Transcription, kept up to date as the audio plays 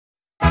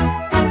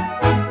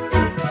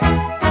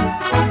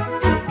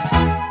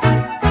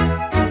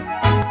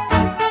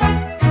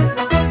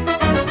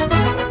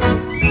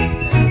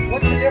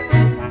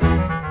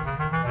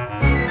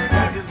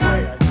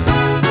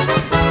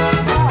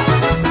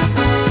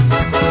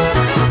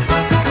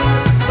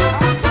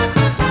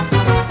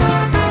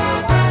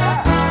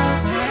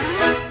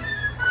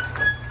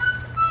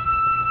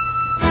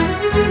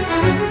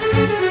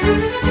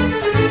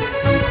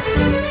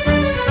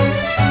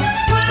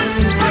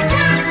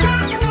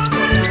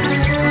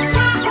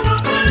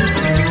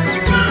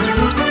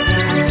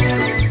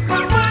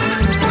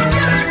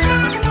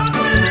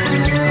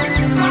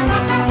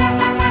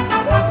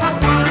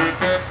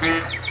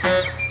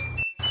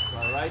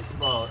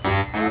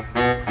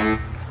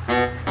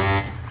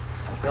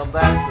Come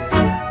back here.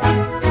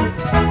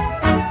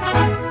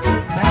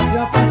 Back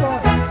up on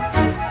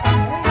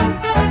it.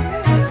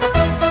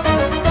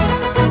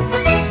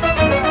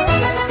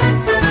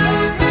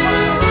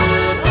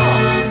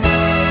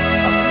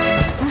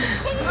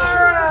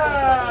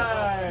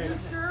 Alright! You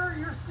sure?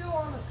 You're still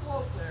on the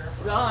slope there.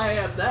 Well, I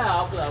am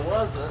now, but I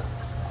wasn't.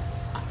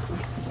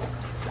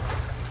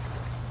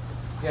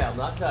 Yeah, I'm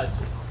not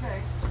touching.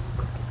 Okay.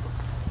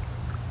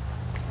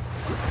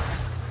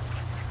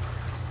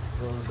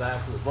 Go in the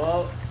back of the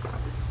boat.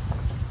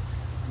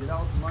 Get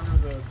out from under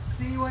the...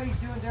 See what he's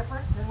doing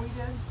different than we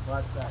did?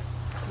 What's that?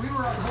 We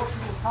were on hook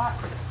in the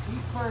cockpit. He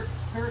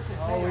cleared the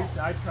tail.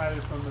 Oh, I tried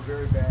it from the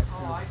very back.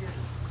 Oh, I didn't.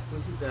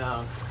 Push it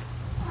down.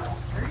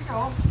 There you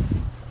go.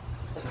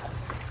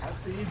 That's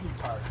the easy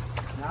part.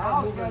 Now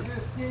Now you gotta move do it.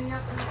 is skinny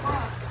up to the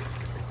front.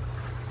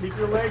 Keep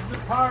your legs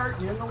apart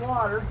in the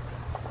water.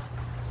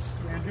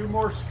 And do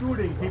more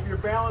scooting. Keep your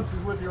balances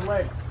with your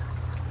legs.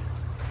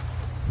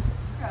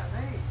 You got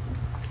me.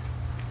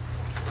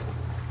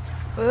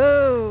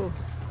 Ooh.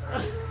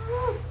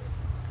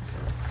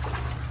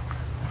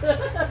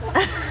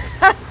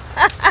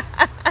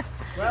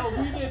 Well,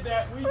 we did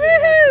that. We did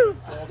Woohoo!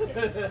 that. So,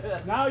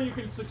 okay. Now you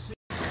can succeed.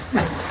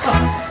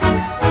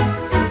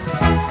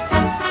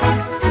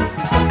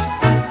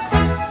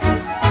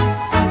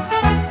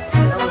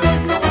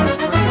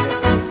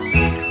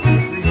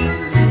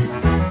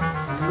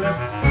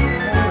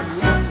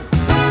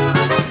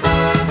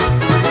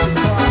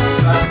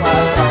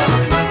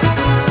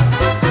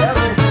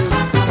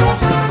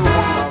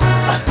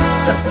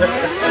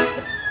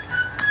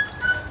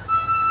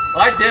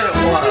 I did it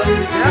once.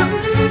 Yeah,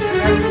 and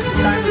that was the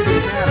time to do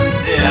that.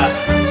 Yeah.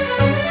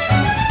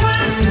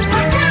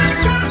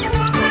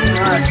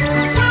 All right.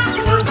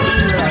 Where's the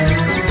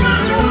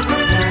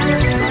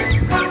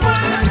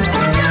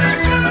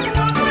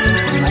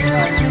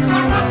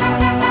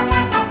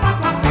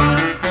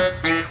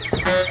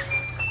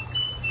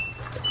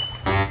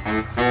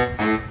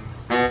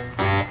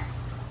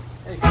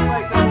Hey,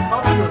 somebody come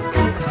up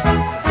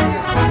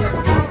with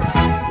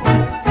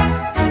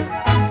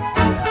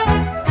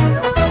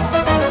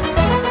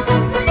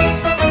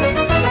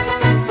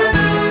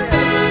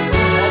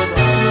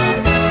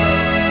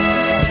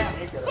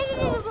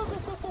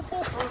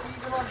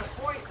Even on the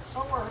point,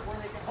 somewhere where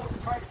they can hook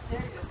and try to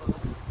steady it a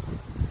little.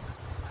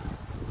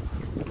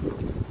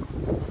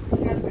 It's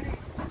gotta be.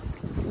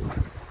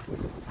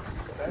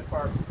 that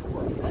far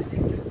before? That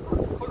thing just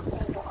put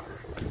full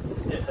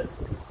water.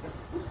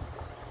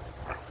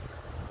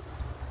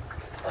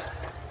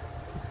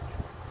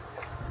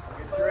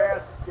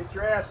 Get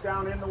your ass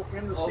down in the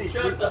Oh, seat.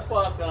 shut the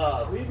fuck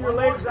up. Leave your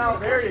legs out.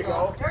 There you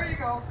go. There you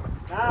go.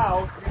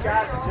 Now you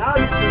got. Now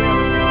you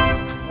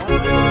can.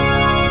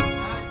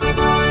 One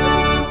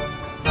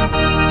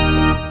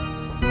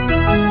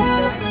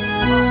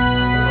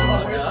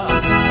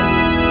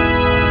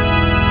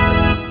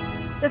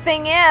The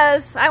thing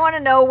is, I want to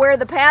know where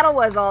the paddle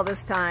was all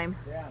this time.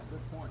 Yeah, good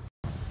point.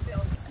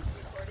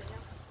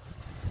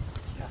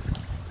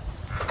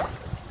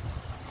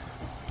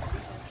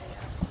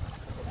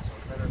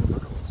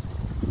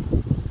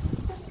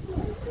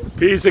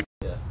 Piece of.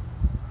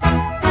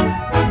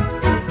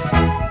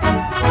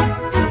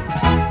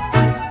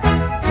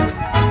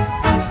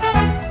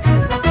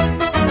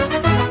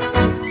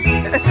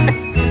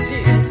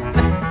 Jeez.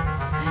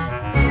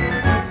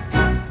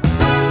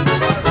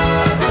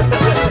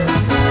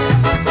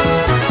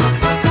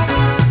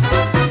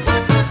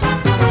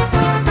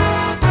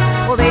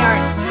 Well, they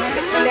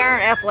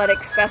aren't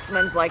athletic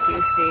specimens like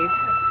you, Steve.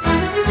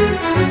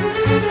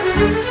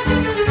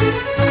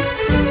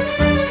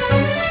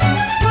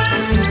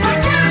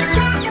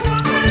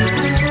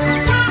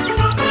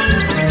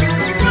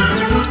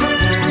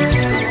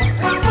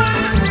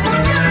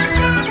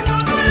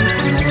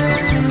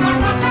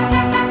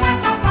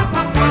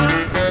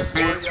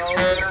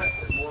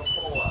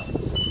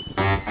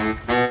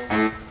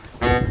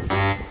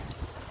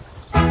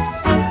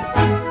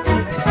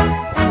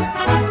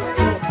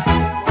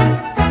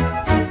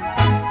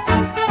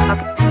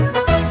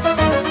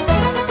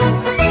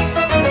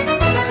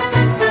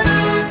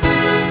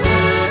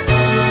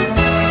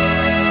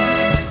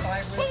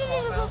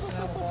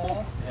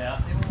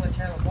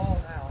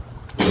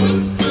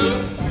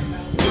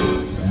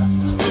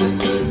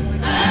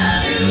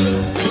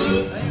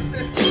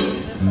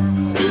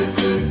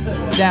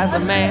 There's a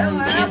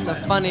man in the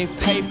funny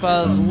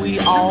papers we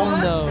all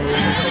know.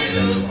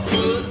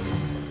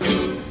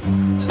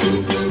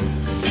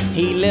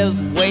 He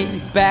lives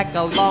way back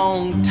a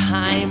long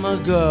time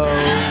ago.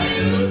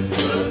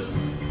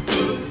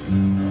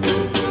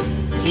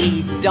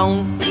 He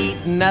don't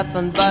eat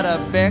nothing but a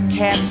bear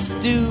cat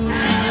stew.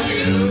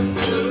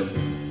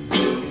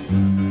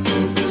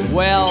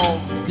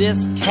 Well,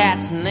 this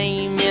cat's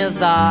name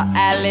is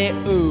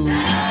Alley-Oo.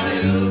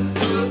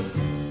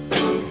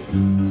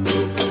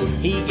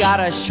 He got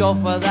a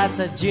chauffeur that's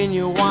a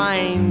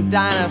genuine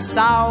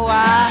dinosaur.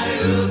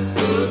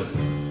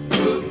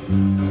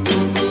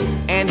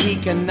 And he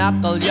can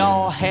knuckle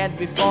your head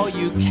before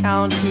you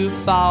count to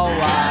 4.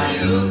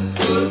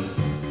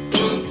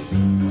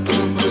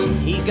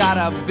 got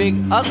a big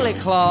ugly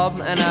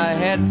club and a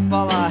head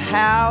full of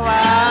hair,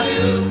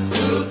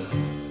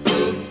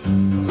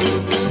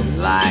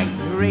 like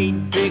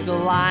great big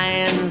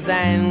lions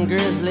and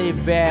grizzly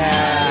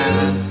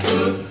bears.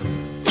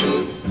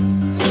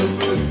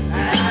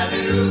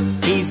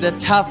 He's the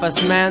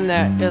toughest man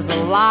there is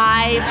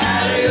alive,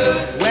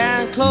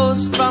 wearing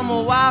clothes from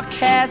a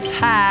wildcat's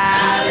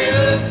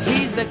hide.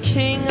 He's the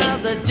king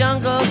of the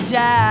jungle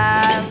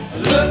jive.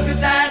 Look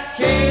at that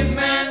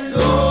caveman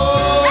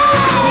go!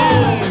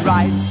 He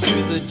rides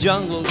through the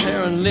jungle,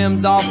 tearing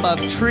limbs off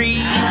of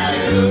trees,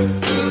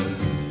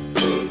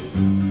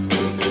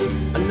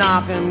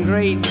 knocking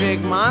great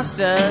big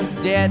monsters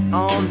dead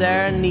on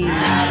their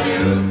knees.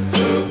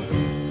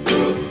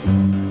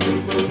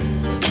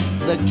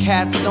 The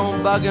cats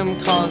don't bug him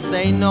 'cause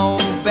they know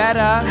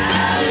better,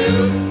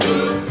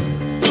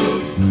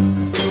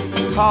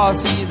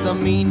 'cause he's a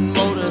mean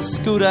motor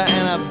scooter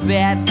and a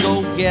bad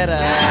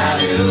go-getter.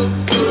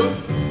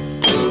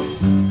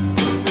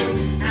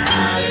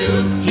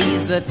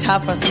 He's the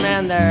toughest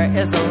man there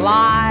is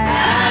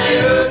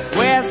alive,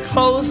 wears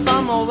clothes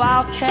from a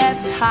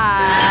wildcat's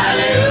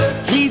hide.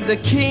 He's the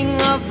king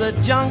of the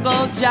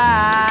jungle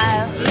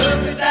jive.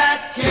 Look at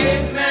that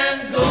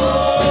caveman go!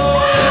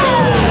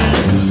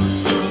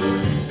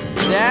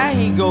 There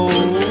he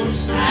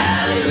goes.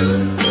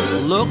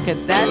 Look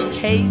at that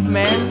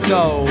caveman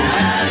go.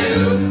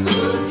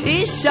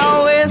 He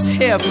sure is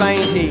hip,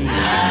 ain't he?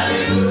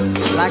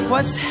 Like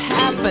what's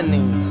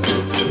happening?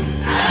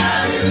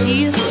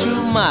 He's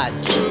too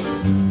much.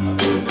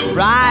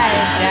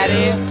 Right,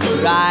 daddy,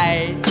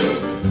 right.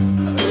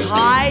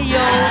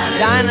 Hi-yo,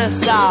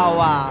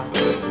 dinosaur.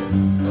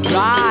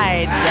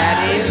 Right,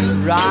 daddy,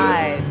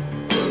 right.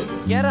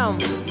 Get him,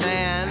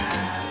 man.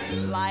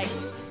 Like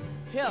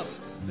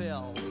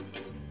Hipsville.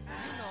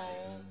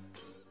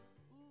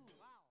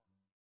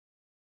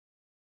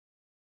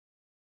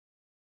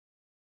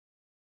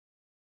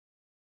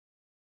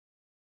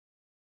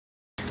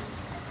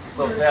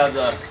 Look down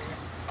the.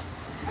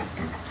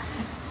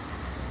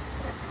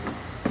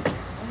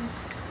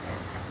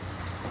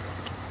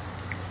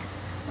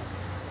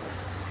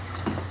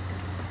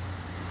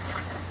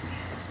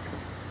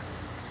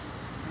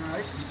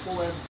 Alright, you pull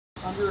that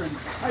under and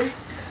tight.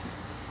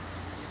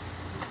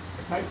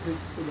 Tight to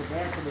the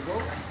back of the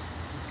boat.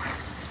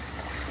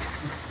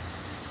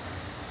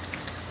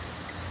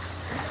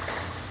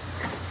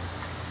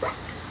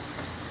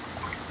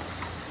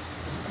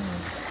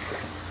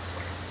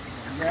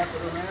 Wrap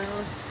it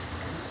around.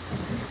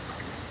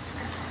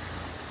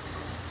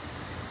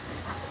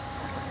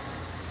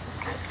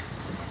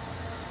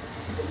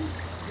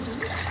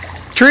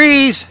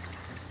 Trees!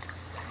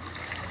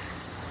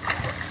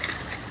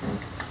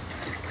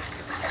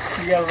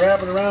 You gotta wrap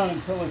it around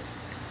until it's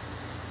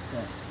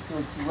the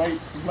right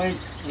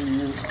length for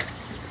you.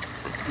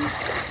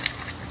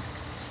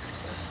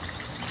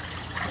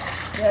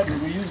 Yeah,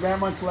 did we use that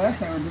much last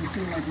time? It didn't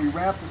seem like we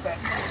wrapped it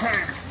that many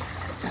times.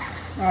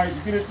 Alright,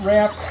 you get it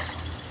wrapped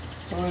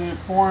so that it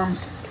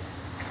forms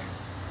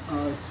a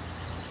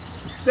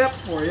step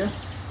for you.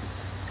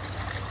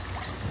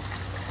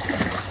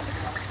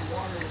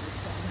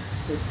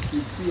 That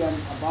you see on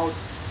about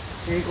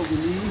ankle to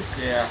knee.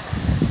 Yeah.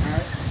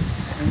 Alright.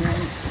 And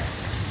then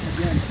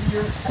again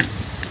here.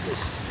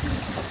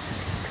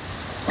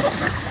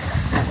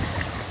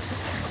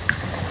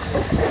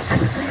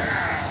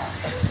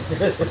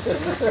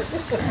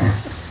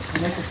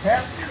 Make the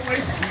tap get away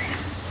from me.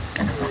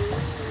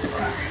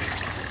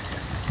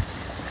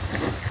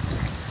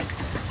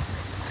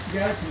 You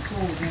gotta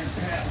control the damn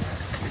tap.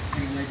 That's the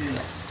thing they do.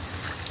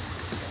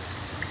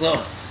 So,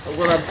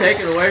 what I'm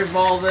taking away from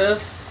all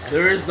this,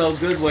 there is no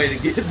good way to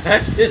get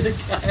back in the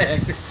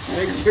kayak.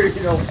 Make sure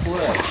you don't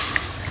flip.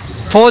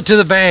 Pull it to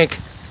the bank.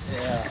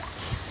 Yeah.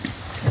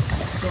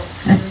 So,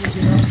 when you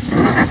get up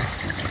here, again,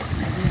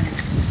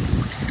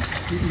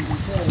 you can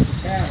control the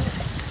paddle.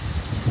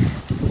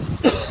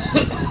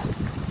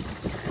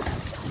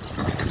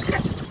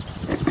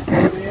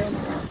 Put it in,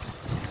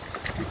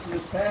 keep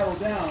this paddle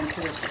down,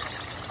 so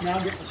now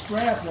get the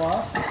strap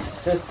off.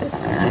 And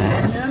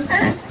then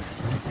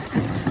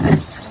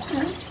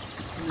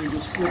you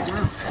just flip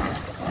around.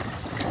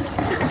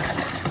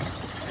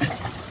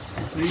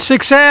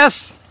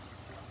 Success!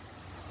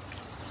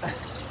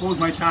 What was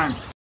my time?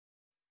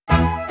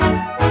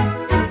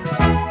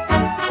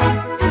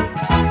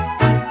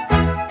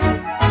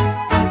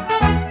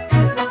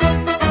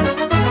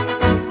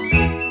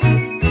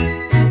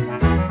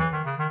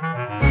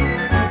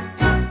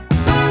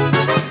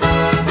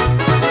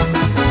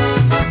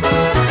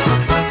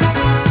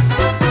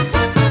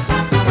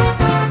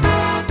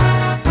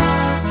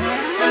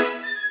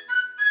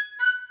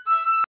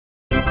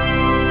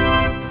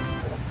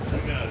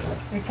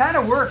 It kind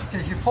of works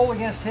because you pull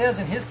against his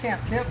and his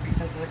can't tip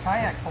because the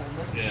kayak's holding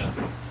it. Yeah.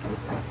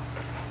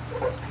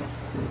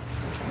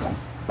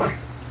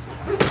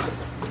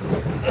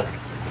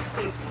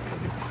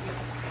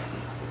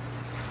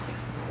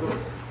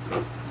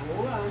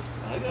 Hold on.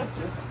 I got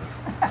you.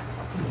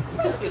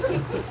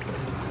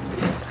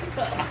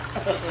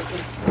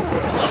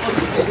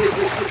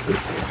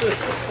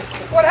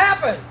 What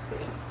happened?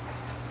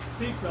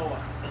 Seat fell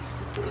off.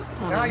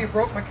 Now you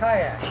broke my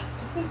kayak.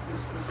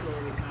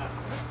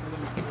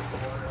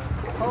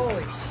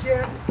 Holy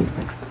shit. I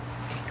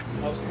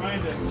was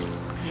trying to get...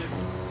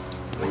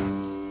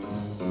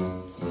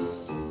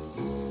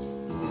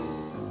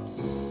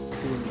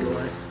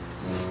 enjoy.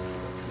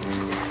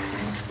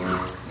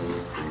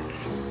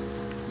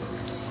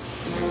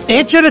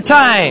 Inch at a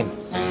time.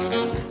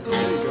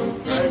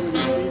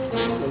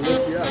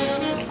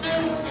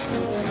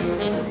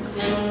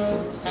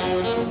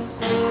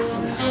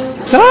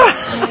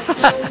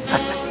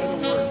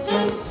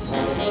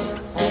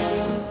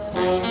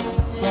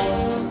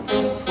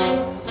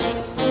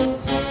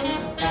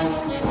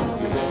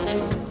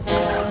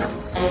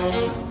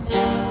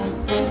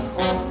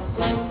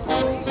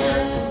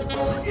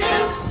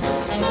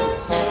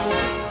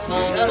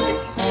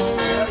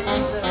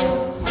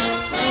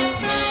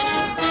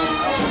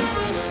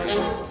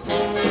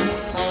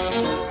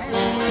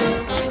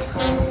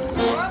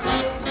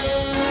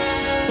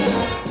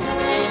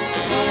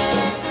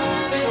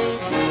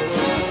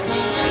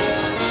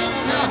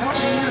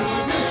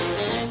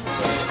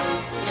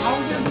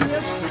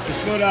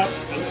 Foot up.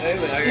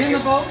 In the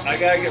boat? I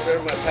gotta get rid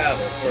of my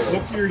paddle first.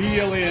 Hook your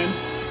heel in.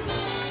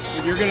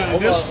 And you're gonna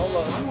Hold this. on, hold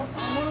on. I'm one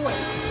away.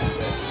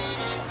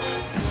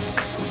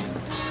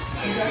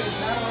 You got your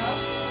paddle out?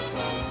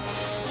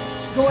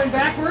 Going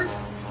backwards?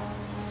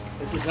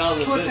 This is how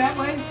the Foot that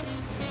way?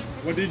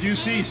 What did you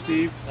see,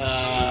 Steve? You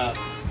get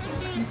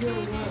a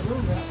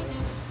room that way.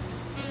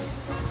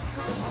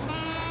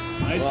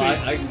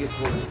 I can get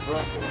toward the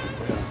front.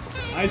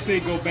 I say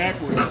go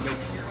backwards.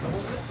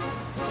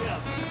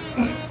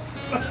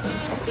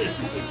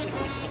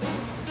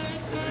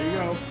 There you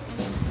go.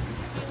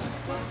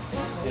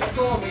 Let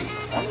go of me.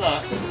 I'm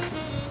not.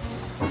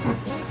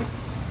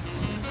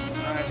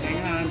 All right,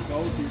 hang on,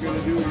 folks. You're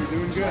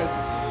doing good.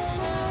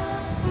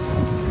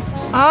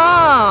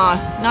 Oh,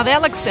 now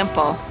that looks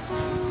simple.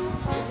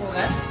 Well,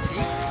 that's the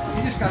secret.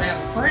 You just gotta have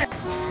a friend.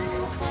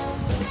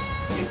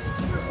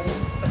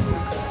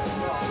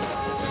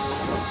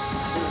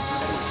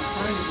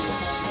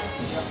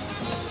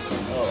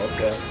 Oh,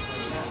 okay.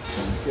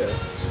 Good.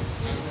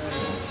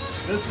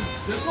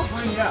 This will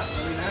bring you up. I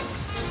mean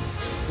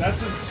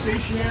that's as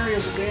stationary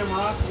as a damn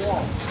rock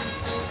wall.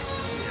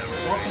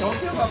 Don't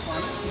give up on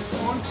it. Keep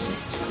going.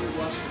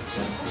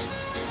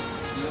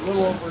 You're a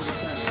little over the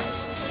center.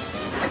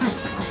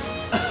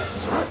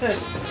 There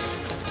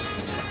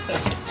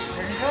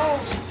you go.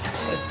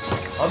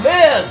 I'm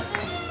in!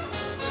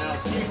 Now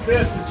keep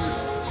this as your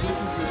This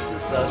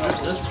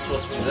is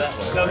supposed to be that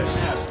way. doesn't Right?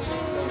 matter.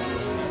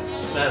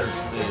 Matters to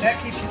me. That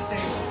keeps you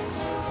stable.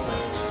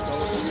 So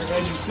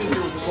as you sit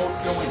here with the boat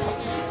going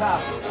up to the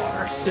top of the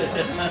water.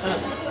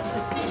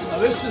 Now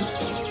this is,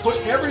 put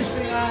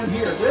everything on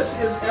here. This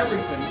is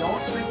everything.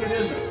 Don't think it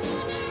isn't.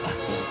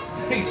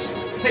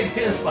 Thing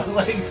is, my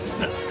leg's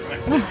stuck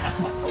right now.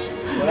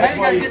 Well, Now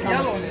you gotta get the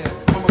other one in.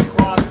 come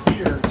across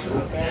here to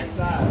the back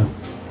side.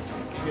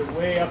 Get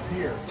way up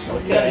here. So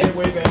you gotta get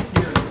way back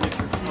here to get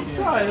your feet in.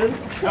 Trying.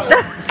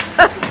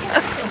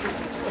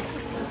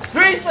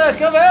 Teresa,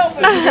 come help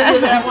me! Did you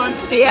get that one?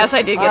 Yes,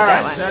 I did get All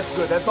that right, one. that's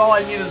good. That's all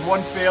I need is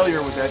one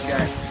failure with that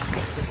guy.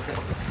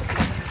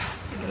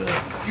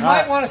 You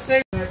might want to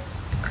stay.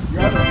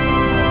 Your other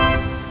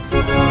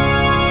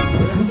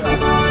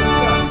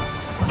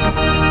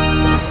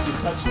you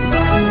touch the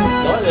bottom.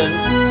 No, I didn't.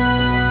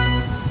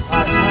 All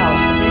right, now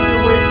keep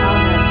your weight on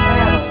that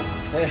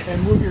paddle and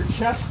move your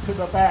chest to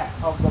the back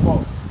of the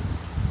boat.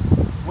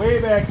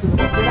 Way back to the boat.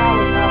 Get out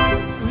of the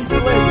top. Leave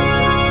your leg in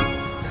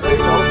there. There you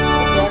go. Go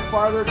back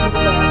farther to the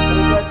back.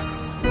 Hold that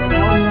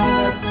balance on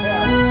that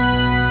paddle.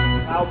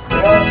 Now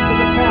balance to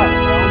the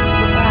paddle. Balance to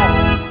the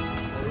paddle.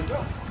 There you go.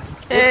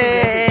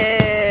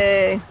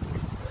 Hey!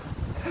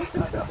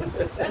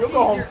 You'll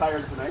go home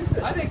tired tonight.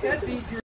 I think that's easier.